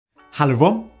Hello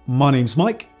everyone, my name's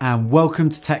Mike and welcome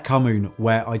to Tech Car Moon,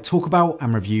 where I talk about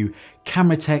and review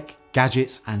camera tech,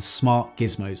 gadgets and smart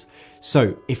gizmos.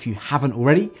 So if you haven't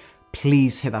already,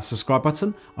 please hit that subscribe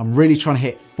button. I'm really trying to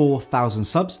hit 4,000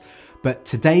 subs, but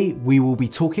today we will be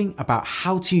talking about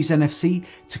how to use NFC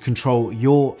to control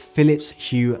your Philips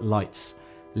Hue lights.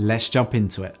 Let's jump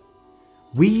into it.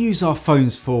 We use our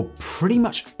phones for pretty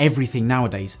much everything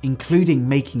nowadays, including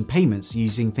making payments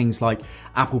using things like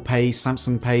Apple Pay,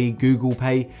 Samsung Pay, Google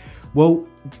Pay. Well,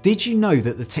 did you know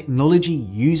that the technology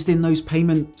used in those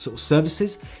payment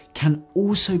services can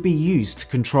also be used to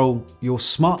control your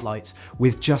smart lights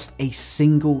with just a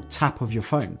single tap of your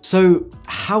phone? So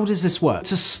how does this work?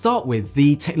 To start with,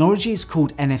 the technology is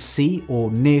called NFC,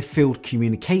 or near field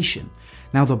communication.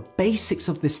 Now, the basics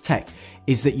of this tech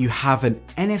is that you have an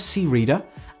NFC reader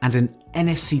and an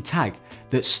NFC tag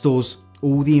that stores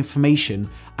all the information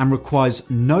and requires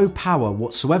no power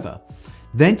whatsoever.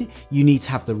 Then you need to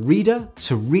have the reader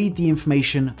to read the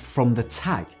information from the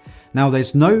tag. Now,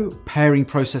 there's no pairing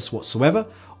process whatsoever.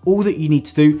 All that you need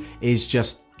to do is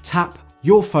just tap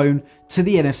your phone to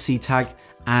the NFC tag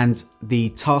and the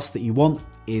task that you want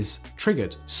is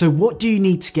triggered. So what do you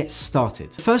need to get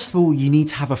started? First of all, you need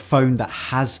to have a phone that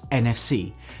has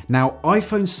NFC. Now,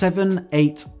 iPhone 7,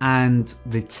 8 and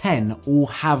the 10 all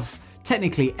have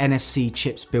technically NFC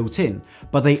chips built in,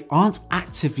 but they aren't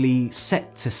actively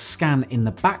set to scan in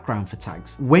the background for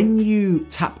tags. When you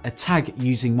tap a tag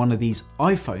using one of these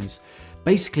iPhones,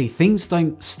 basically things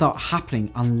don't start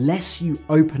happening unless you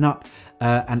open up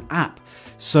an app.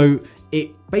 So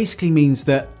it basically means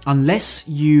that unless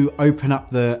you open up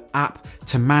the app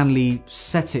to manually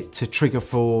set it to trigger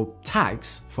for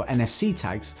tags, for NFC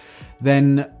tags,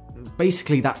 then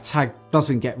basically that tag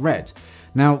doesn't get read.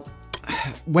 Now,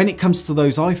 when it comes to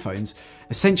those iPhones,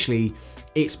 essentially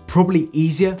it's probably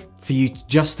easier for you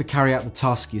just to carry out the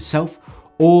task yourself,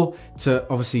 or to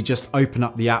obviously just open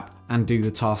up the app and do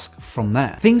the task from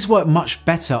there. Things work much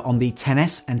better on the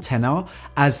 10S and 10R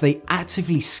as they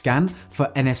actively scan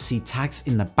for NFC tags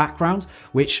in the background,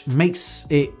 which makes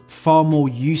it far more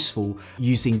useful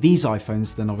using these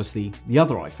iPhones than obviously the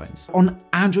other iPhones. On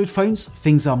Android phones,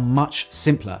 things are much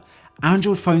simpler.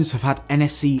 Android phones have had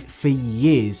NFC for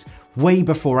years, way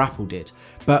before Apple did,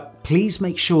 but please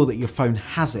make sure that your phone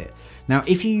has it. Now,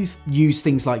 if you use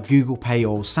things like Google Pay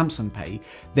or Samsung Pay,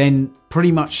 then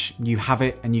pretty much you have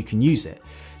it and you can use it.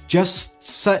 Just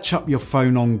search up your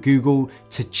phone on Google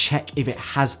to check if it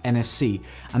has NFC,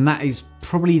 and that is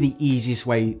probably the easiest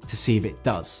way to see if it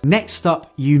does. Next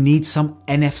up, you need some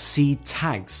NFC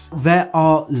tags. There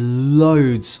are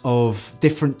loads of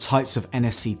different types of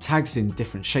NFC tags in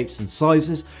different shapes and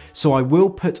sizes, so I will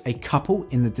put a couple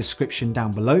in the description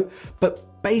down below, but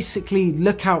basically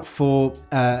look out for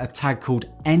a tag called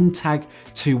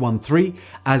NTag213,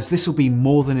 as this will be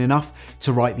more than enough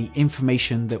to write the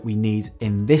information that we need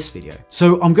in this video.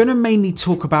 So I'm going to mainly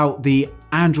talk about the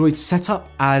Android setup,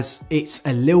 as it's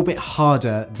a little bit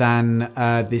harder than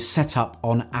the setup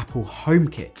on Apple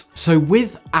HomeKit. So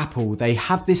with Apple, they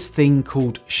have this thing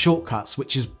called shortcuts,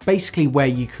 which is basically where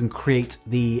you can create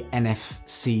the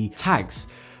NFC tags.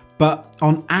 But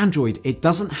on Android, it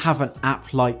doesn't have an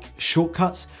app like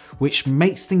Shortcuts, which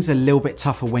makes things a little bit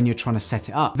tougher when you're trying to set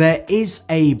it up. There is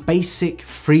a basic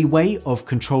free way of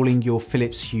controlling your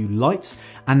Philips Hue lights,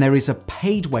 and there is a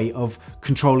paid way of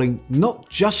controlling not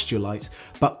just your lights,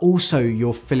 but also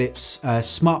your Philips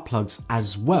smart plugs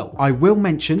as well. I will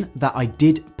mention that I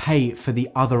did pay for the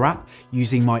other app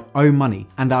using my own money,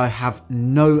 and I have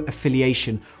no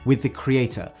affiliation with the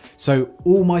creator. So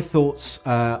all my thoughts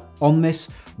on this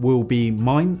will be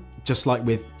mine, just like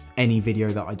with any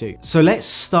video that I do. So let's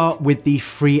start with the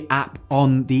free app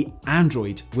on the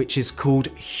Android, which is called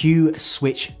Hue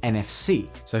Switch NFC.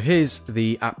 So here's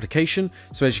the application.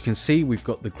 So as you can see, we've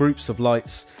got the groups of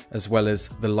lights as well as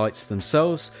the lights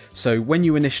themselves. So when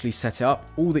you initially set it up,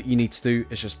 all that you need to do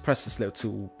is just press this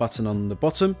little button on the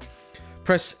bottom,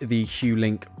 press the Hue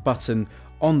Link button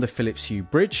on the Philips Hue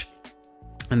bridge,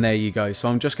 and there you go. So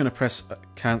I'm just going to press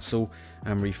cancel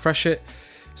and refresh it.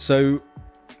 So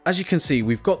as you can see,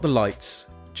 we've got the lights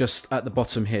just at the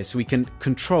bottom here, so we can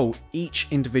control each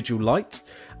individual light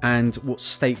and what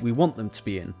state we want them to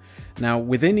be in. Now,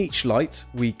 within each light,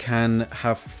 we can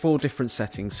have 4 different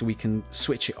settings, so we can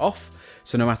switch it off.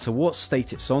 So no matter what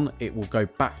state it's on, it will go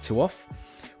back to off.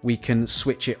 We can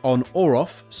switch it on or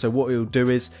off. So what it will do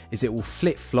is it will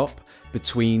flip-flop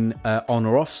between on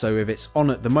or off. So if it's on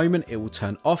at the moment, it will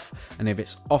turn off, and if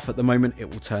it's off at the moment, it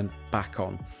will turn back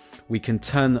on. we can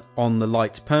turn on the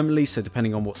light permanently, so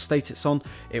depending on what state it's on,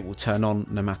 it will turn on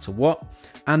no matter what.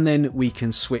 And then we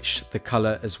can switch the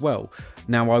color as well.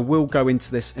 Now I will go into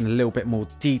this in a little bit more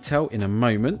detail in a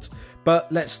moment,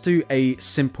 but let's do a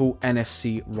simple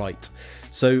NFC write.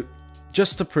 So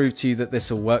just to prove to you that this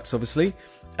all works, obviously,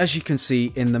 as you can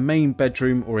see in the main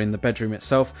bedroom, or in the bedroom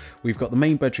itself, we've got the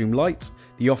main bedroom light,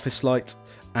 the office light,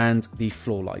 and the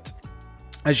floor light.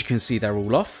 As you can see, they're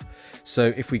all off.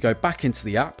 So if we go back into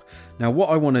the app, now what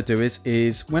I want to do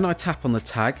is when I tap on the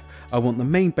tag, I want the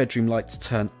main bedroom light to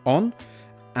turn on,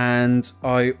 and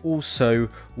I also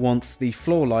want the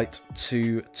floor light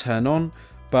to turn on,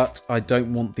 but I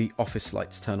don't want the office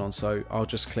light to turn on, so I'll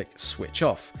just click switch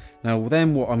off. Now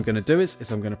then what I'm going to do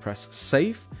is I'm going to press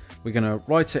save. We're going to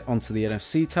write it onto the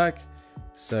NFC tag.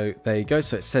 So there you go.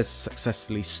 So it says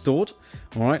successfully stored.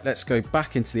 All right, let's go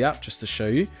back into the app just to show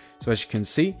you. So as you can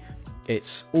see,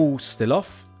 it's all still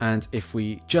off. And if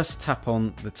we just tap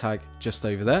on the tag just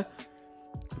over there,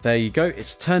 there you go.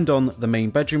 It's turned on the main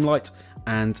bedroom light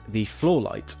and the floor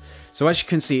light. So as you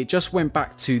can see, it just went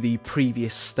back to the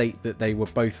previous state that they were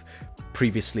both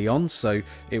previously on. So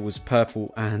it was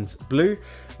purple and blue.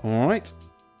 All right.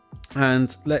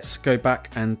 And let's go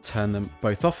back and turn them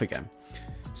both off again.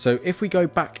 So if we go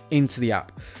back into the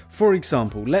app, for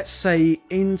example, let's say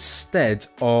instead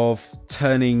of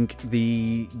turning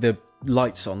the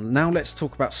lights on, now let's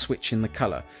talk about switching the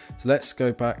color. So let's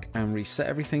go back and reset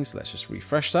everything. So let's just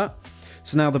refresh that.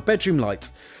 So now the bedroom light.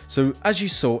 So as you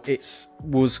saw, it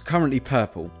was currently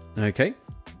purple. Okay.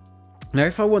 Now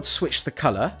if I want to switch the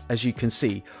color, as you can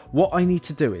see, what I need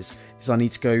to do is I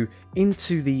need to go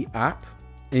into the app,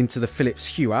 into the Philips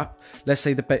Hue app, let's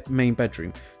say the main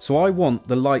bedroom. So I want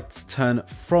the light to turn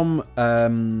from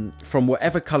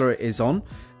whatever color it is on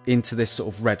into this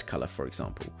sort of red color, for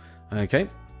example. Okay,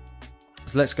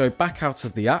 so let's go back out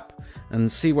of the app and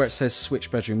see where it says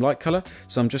switch bedroom light color.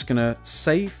 So I'm just going to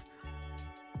save.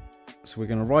 So we're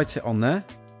going to write it on there.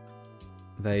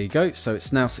 There you go. So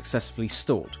it's now successfully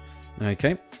stored.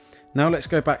 Okay, now let's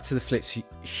go back to the Philips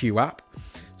Hue app.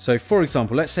 So for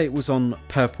example, let's say it was on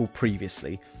purple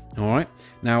previously. All right.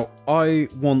 Now I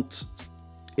want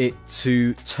it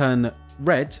to turn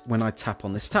red when I tap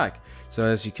on this tag. So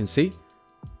as you can see,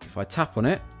 if I tap on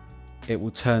it, it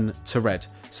will turn to red.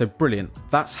 So brilliant.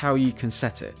 That's how you can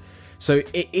set it. So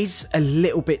it is a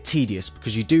little bit tedious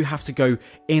because you do have to go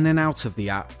in and out of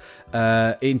the app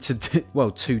into,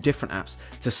 well, two different apps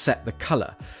to set the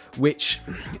color, which,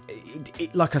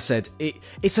 like I said,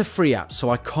 it's a free app,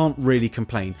 so I can't really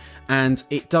complain. And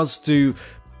it does do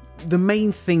the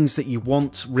main things that you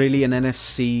want, really, an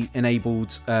NFC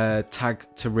enabled tag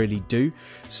to really do.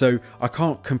 So I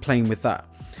can't complain with that.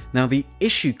 Now, the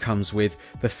issue comes with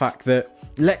the fact that,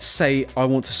 let's say I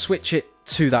want to switch it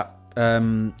to that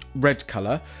red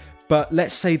color, but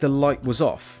let's say the light was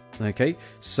off. Okay,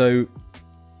 so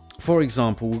for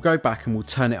example, we'll go back and we'll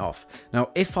turn it off. Now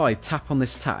if I tap on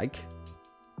this tag,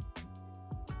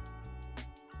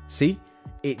 see,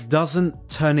 it doesn't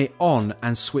turn it on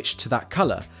and switch to that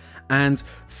color. And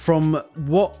from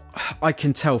what I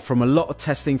can tell from a lot of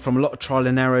testing, from a lot of trial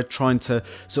and error, trying to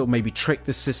sort of maybe trick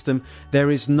the system,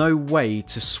 there is no way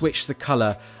to switch the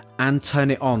color and turn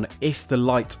it on if the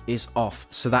light is off.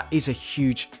 So that is a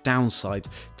huge downside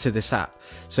to this app.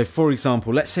 So for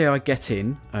example, let's say I get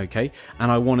in, okay,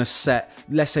 and I want to set,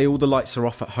 let's say all the lights are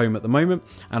off at home at the moment,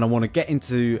 and I want to get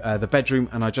into the bedroom,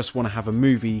 and I just want to have a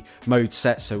movie mode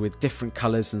set, so with different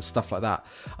colors and stuff like that.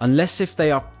 Unless if they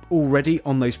are already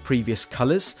on those previous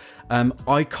colors,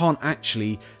 I can't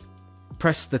actually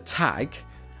press the tag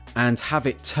and have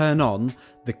it turn on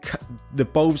the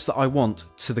bulbs that I want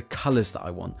to the colors that I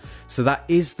want. So that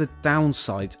is the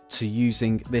downside to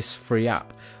using this free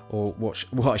app, or what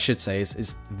I should say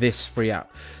is this free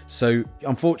app. So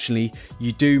unfortunately,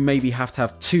 you do maybe have to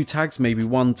have two tags, maybe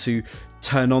one to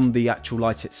turn on the actual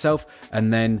light itself,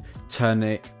 and then turn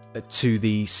it to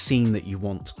the scene that you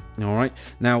want. All right,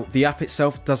 now the app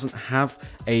itself doesn't have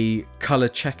a color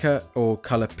checker or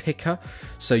color picker,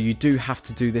 so you do have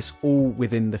to do this all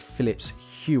within the Philips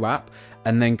Hue app,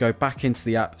 and then go back into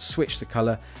the app, switch the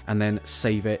color, and then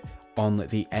save it on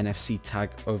the NFC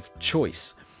tag of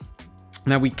choice.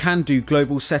 Now we can do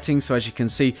global settings, so as you can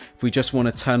see, if we just want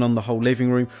to turn on the whole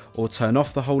living room or turn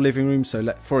off the whole living room,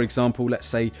 so for example, let's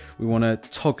say we want to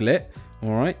toggle it,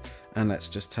 all right, and let's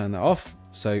just turn that off.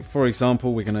 So for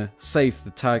example, we're going to save the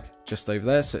tag just over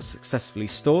there, so it's successfully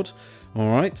stored. All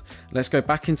right, let's go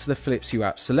back into the Philips Hue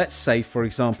app. So let's say, for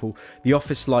example, the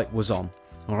office light was on.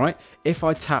 All right, if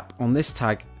I tap on this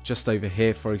tag just over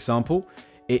here, for example,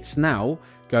 it's now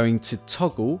going to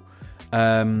toggle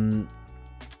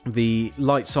the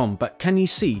lights on, but can you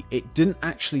see it didn't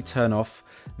actually turn off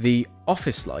the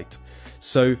office light?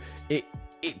 So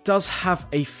it does have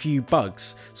a few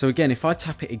bugs. So again, if I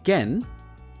tap it again,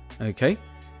 okay,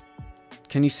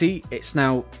 can you see it's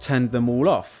now turned them all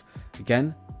off?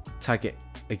 Again, tag it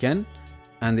again,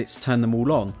 and it's turned them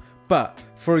all on. But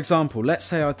for example, let's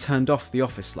say I turned off the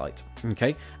office light,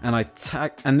 okay, and I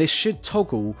tag, and this should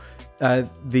toggle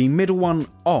the middle one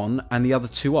on and the other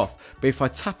two off. But if I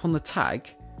tap on the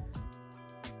tag,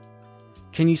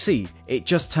 can you see it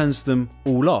just turns them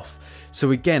all off?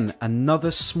 So again,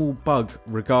 another small bug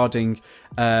regarding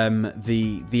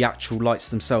the actual lights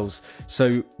themselves.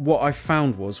 So what I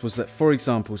found was that, for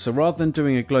example, so rather than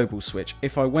doing a global switch,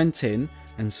 if I went in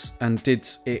and did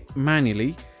it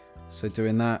manually, so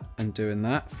doing that and doing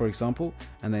that, for example,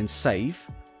 and then save.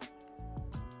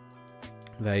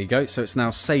 There you go. So it's now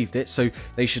saved it. So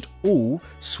they should all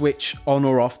switch on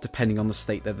or off depending on the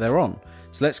state that they're on.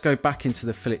 So let's go back into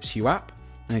the Philips Hue app.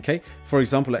 Okay, for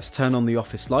example, let's turn on the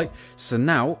office light. So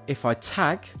now if I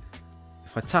tap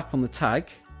on the tag,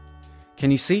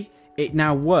 can you see it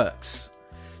now works?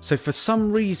 So for some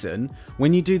reason,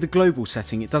 when you do the global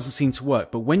setting, it doesn't seem to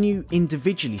work. But when you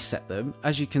individually set them,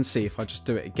 as you can see, if I just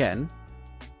do it again,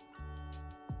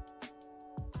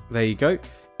 there you go.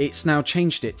 It's now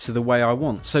changed it to the way I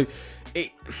want. So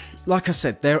it, like I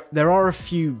said, there are a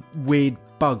few weird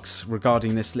bugs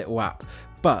regarding this little app,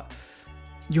 but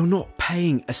you're not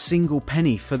paying a single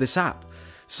penny for this app.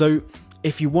 So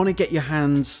if you want to get your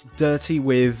hands dirty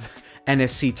with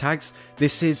NFC tags,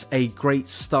 this is a great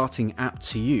starting app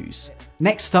to use.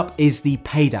 Next up is the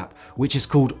paid app, which is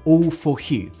called All for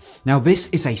Hue. Now this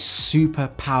is a super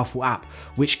powerful app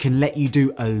which can let you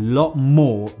do a lot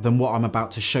more than what I'm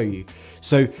about to show you.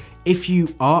 So if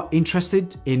you are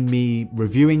interested in me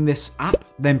reviewing this app,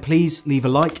 then please leave a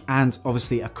like and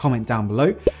obviously a comment down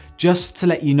below. Just to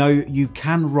let you know, you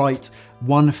can write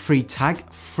one free tag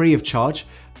free of charge,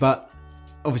 but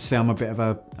obviously I'm a bit of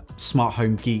a smart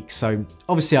home geek, so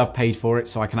obviously I've paid for it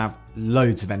so I can have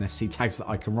loads of NFC tags that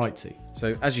I can write to.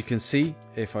 So as you can see,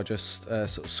 if I just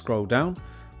sort of scroll down,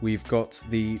 we've got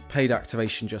the paid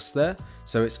activation just there.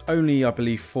 So it's only, I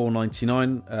believe,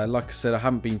 $4.99. Like I said, I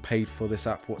haven't been paid for this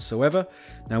app whatsoever.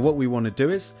 Now what we want to do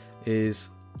is,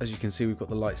 as you can see, we've got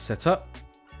the lights set up.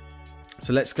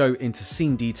 So let's go into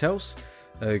scene details,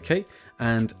 okay,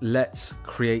 and let's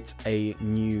create a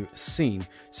new scene.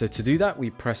 So to do that,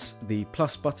 we press the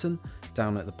plus button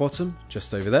down at the bottom,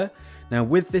 just over there. Now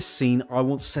with this scene, I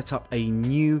want to set up a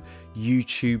new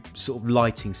YouTube sort of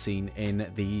lighting scene in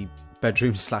the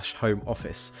bedroom / home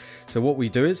office. So what we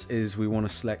do is we want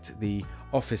to select the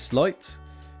office light,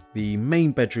 the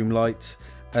main bedroom light,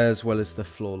 as well as the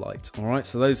floor light. All right,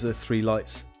 so those are the three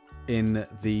lights in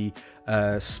the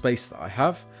space that I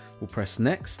have. We'll press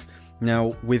next.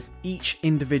 Now with each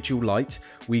individual light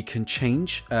we can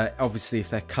change, obviously if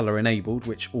they're color enabled,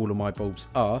 which all of my bulbs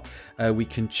are, we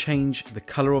can change the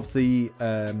color of the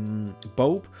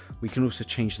bulb. We can also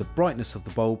change the brightness of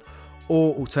the bulb,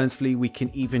 or alternatively we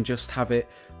can even just have it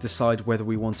decide whether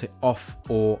we want it off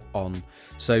or on.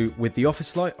 So with the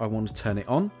office light, I want to turn it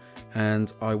on,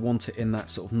 and I want it in that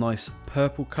sort of nice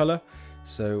purple color,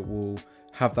 so we'll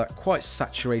have that quite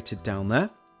saturated down there.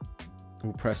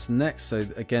 We'll press next. So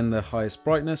again, the highest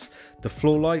brightness. The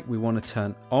floor light we want to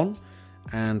turn on,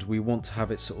 and we want to have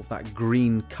it sort of that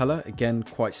green color, again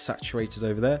quite saturated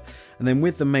over there. And then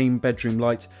with the main bedroom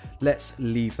light, let's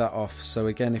leave that off. So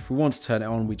again, if we want to turn it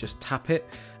on, we just tap it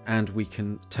and we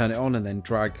can turn it on and then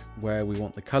drag where we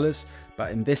want the colors.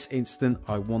 But in this instant,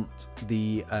 I want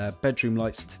the bedroom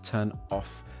lights to turn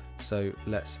off, so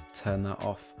let's turn that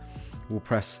off. We'll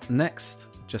press next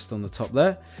just on the top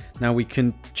there. Now we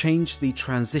can change the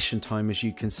transition time, as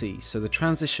you can see. So the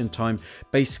transition time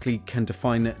basically can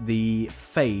define the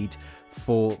fade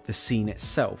for the scene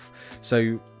itself.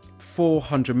 So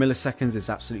 400 milliseconds is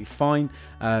absolutely fine.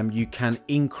 You can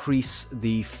increase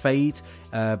the fade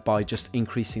by just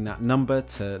increasing that number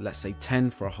to, let's say,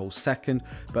 10 for a whole second,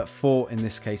 but 4 in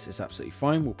this case is absolutely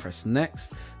fine. We'll press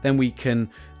next. Then we can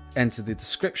enter the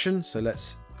description. So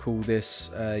let's call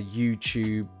this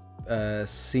YouTube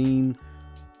scene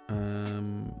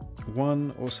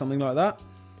 1 or something like that.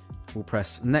 We'll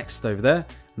press next over there,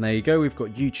 and there you go, we've got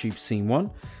YouTube scene 1.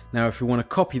 Now if we want to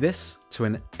copy this to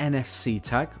an NFC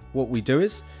tag, what we do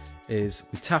is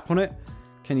we tap on it.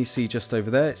 Can you see just over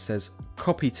there it says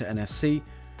copy to NFC?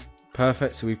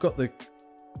 Perfect. So we've got the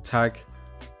tag,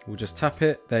 we'll just tap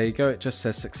it. There you go, it just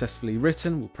says successfully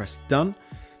written. We'll press done.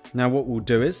 Now what we'll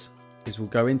do is we'll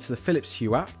go into the Philips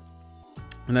Hue app,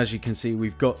 And as you can see,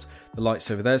 we've got the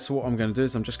lights over there. So what I'm going to do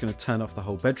is I'm just going to turn off the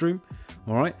whole bedroom.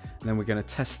 All right. And then we're going to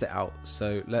test it out.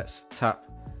 So let's tap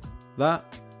that.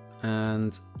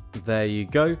 And there you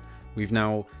go. We've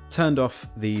now turned off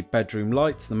the bedroom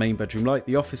light, the main bedroom light.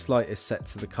 The office light is set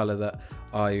to the color that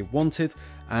I wanted.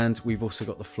 And we've also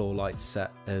got the floor lights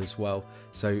set as well.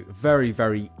 So very,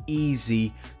 very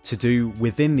easy to do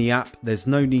within the app. There's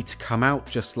no need to come out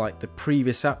just like the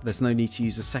previous app. There's no need to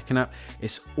use a second app.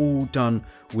 It's all done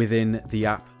within the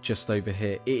app just over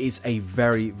here. It is a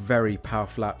very, very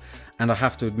powerful app. And I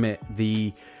have to admit,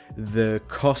 the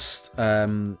cost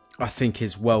I think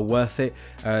is well worth it.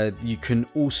 You can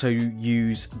also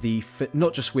use the,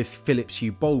 not just with Philips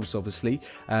Hue bulbs obviously,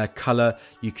 color,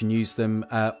 you can use them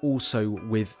also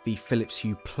with the Philips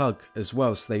Hue plug as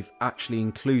well. So they've actually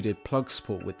included plug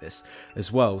support with this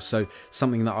as well. So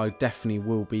something that I definitely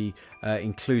will be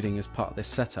including as part of this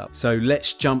setup. So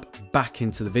let's jump back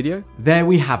into the video. There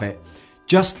we have it.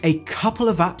 Just a couple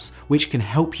of apps which can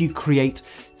help you create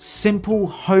simple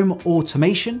home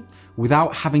automation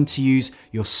without having to use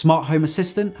your smart home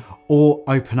assistant or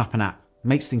open up an app.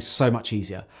 Makes things so much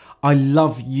easier. I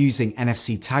love using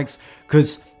NFC tags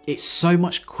because it's so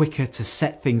much quicker to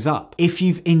set things up. If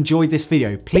you've enjoyed this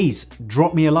video, please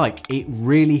drop me a like. It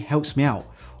really helps me out.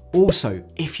 Also,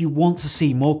 if you want to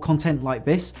see more content like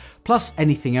this, plus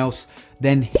anything else,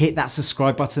 then hit that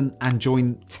subscribe button and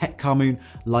join Tech Car Moon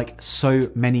like so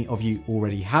many of you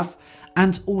already have.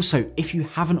 And also, if you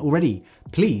haven't already,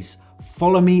 please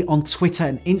follow me on Twitter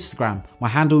and Instagram. My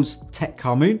handle's Tech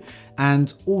Car Moon.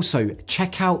 And also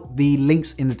check out the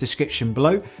links in the description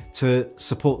below to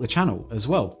support the channel as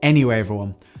well. Anyway,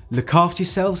 everyone, look after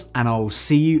yourselves and I will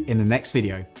see you in the next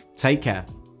video. Take care.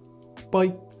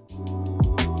 Bye.